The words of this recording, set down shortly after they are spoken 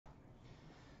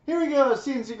Here we go,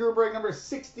 CNC group break number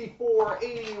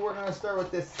 6480. We're going to start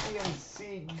with the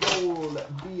CNC Gold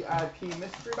VIP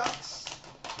mystery box.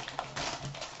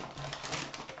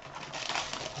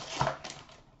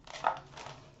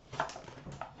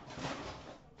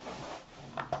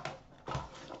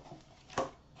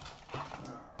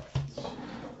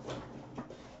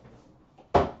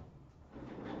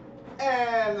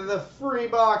 And the free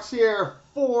box here,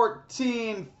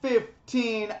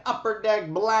 1415 Upper Deck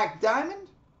Black Diamond.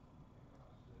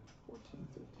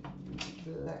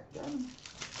 1415 Black Diamond.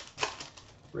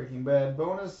 Breaking Bad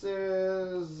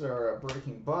bonuses, or a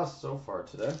Breaking Bust so far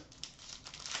today.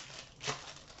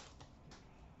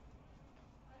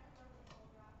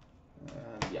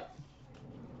 And yeah.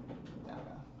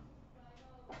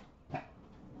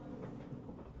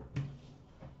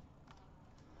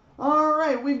 All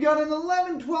right, we've got an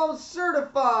 11-12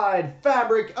 certified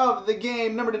fabric of the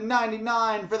game, number to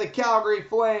 99 for the Calgary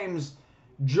Flames,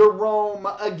 Jerome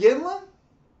Aginla.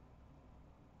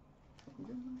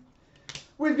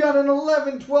 We've got an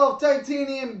 11-12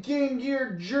 titanium Game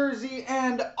Gear jersey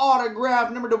and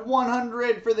autograph, number to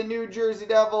 100 for the New Jersey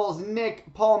Devils,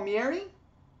 Nick Palmieri.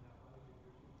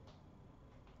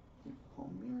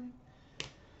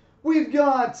 We've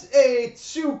got a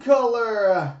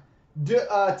two-color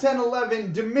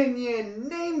 10-11 Dominion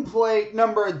nameplate,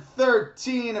 number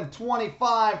 13 of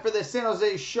 25 for the San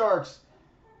Jose Sharks,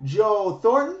 Joe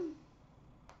Thornton.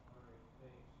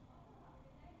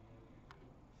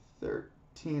 13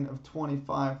 of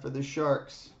 25 for the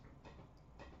Sharks,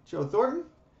 Joe Thornton.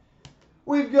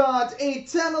 We've got a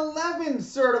 10-11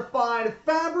 certified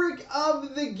fabric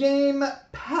of the game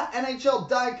NHL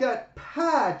die-cut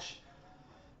patch,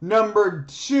 number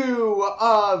 2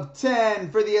 of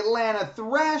 10 for the Atlanta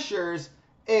Thrashers,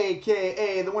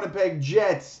 a.k.a. the Winnipeg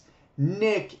Jets,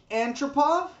 Nick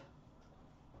Antropov.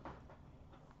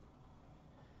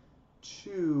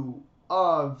 2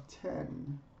 of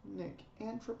 10, Nick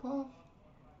Antropov,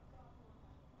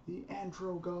 the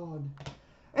Antro God.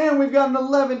 And we've got an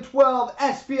 11-12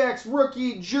 SPX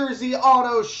rookie jersey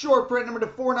auto short print, number to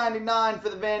 499 for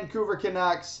the Vancouver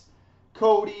Canucks,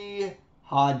 Cody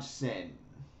Hodgson.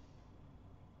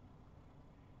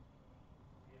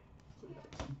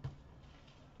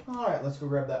 All right, let's go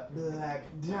grab that Black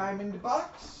Diamond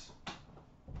box.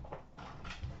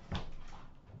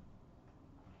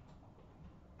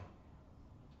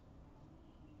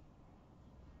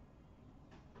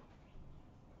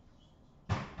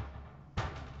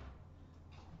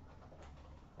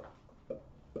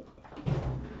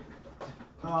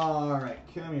 All right,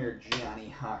 come here, Johnny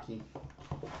Hockey,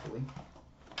 hopefully.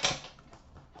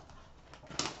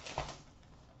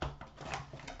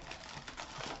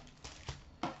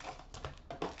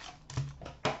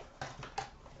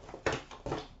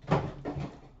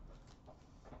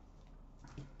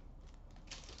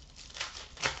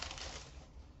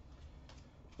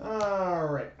 All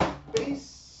right,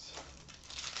 base.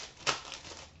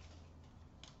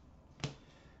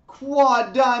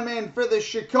 Quad diamond for the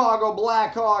Chicago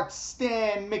Blackhawks,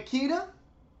 Stan Mikita.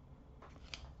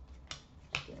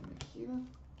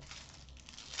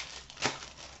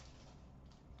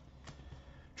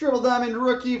 Triple diamond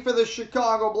rookie for the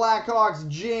Chicago Blackhawks,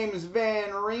 James Van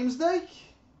Riemsdyk.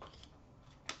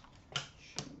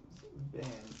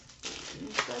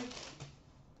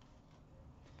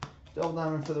 Double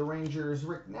diamond for the Rangers,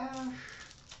 Rick Nash.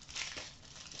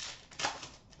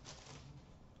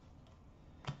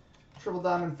 Triple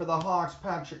diamond for the Hawks,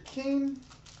 Patrick Kane.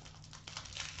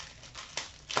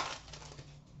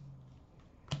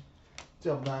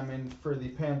 Double diamond for the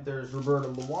Panthers,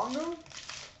 Roberto Luongo.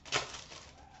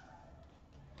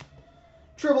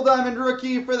 Triple diamond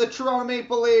rookie for the Toronto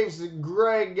Maple Leafs,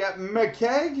 Greg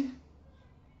McKegg.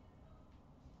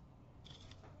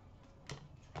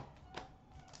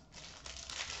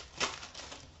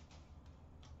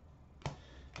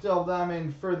 Double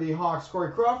diamond for the Hawks,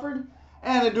 Corey Crawford.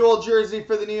 And a dual jersey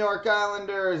for the New York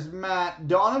Islanders, Matt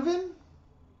Donovan.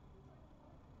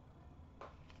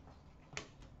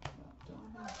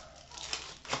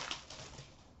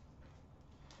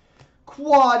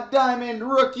 Quad diamond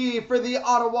rookie for the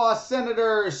Ottawa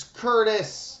Senators,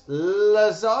 Curtis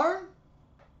Lazar.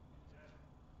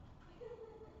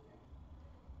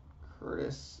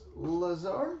 Curtis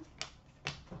Lazar.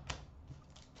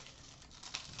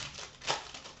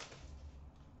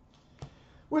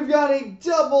 We've got a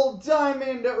double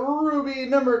diamond ruby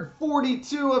numbered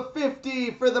 42 of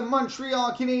 50 for the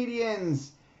Montreal Canadiens,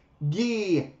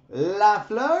 Guy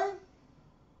Lafleur.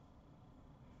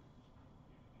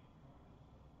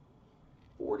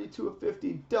 42 of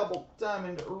 50 double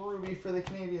diamond ruby for the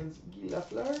Canadiens, Guy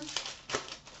Lafleur.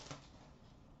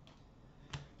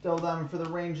 Double diamond for the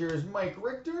Rangers, Mike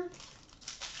Richter.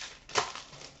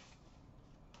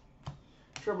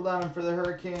 Triple diamond for the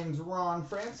Hurricanes, Ron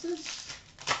Francis.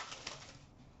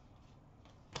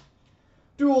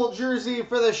 Dual jersey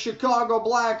for the Chicago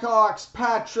Blackhawks,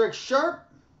 Patrick Sharp.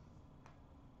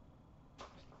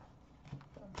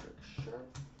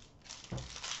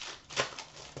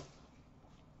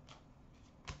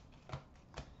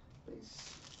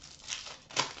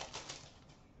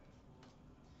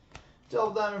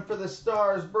 Double diamond for the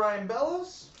Stars, Brian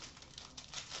Bellows.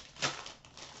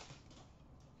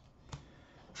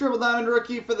 Triple diamond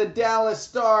rookie for the Dallas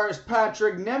Stars,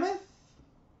 Patrick Nemeth.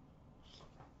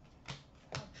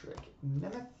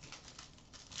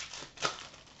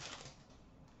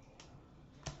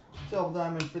 Double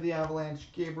diamond for the Avalanche,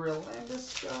 Gabriel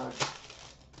Landeskog.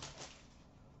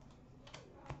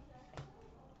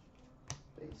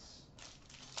 Base.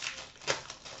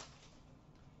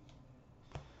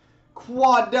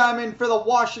 Quad diamond for the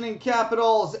Washington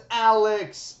Capitals,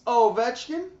 Alex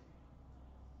Ovechkin.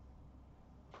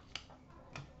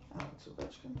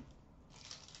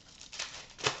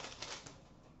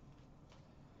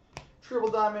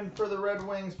 Triple diamond for the Red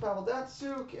Wings, Pavel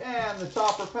Datsyuk. And the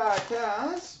topper pack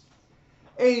has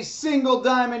a single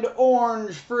diamond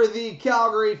orange for the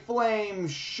Calgary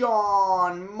Flames,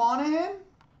 Sean Monahan.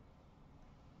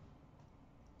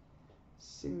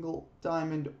 Single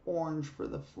diamond orange for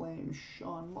the Flames,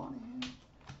 Sean Monahan.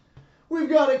 We've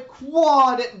got a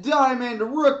quad diamond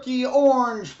rookie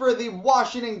orange for the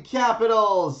Washington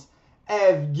Capitals,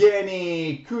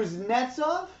 Evgeny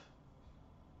Kuznetsov.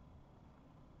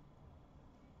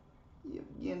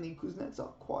 Evgeny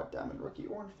Kuznetsov, quad diamond rookie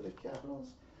orange for the Capitals.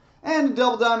 And a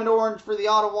double diamond orange for the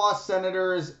Ottawa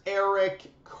Senators,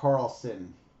 Erik Karlsson.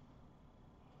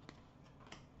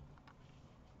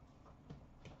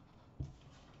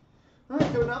 All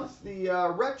right, coming up, the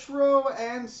Retro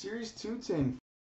and Series 2 tin.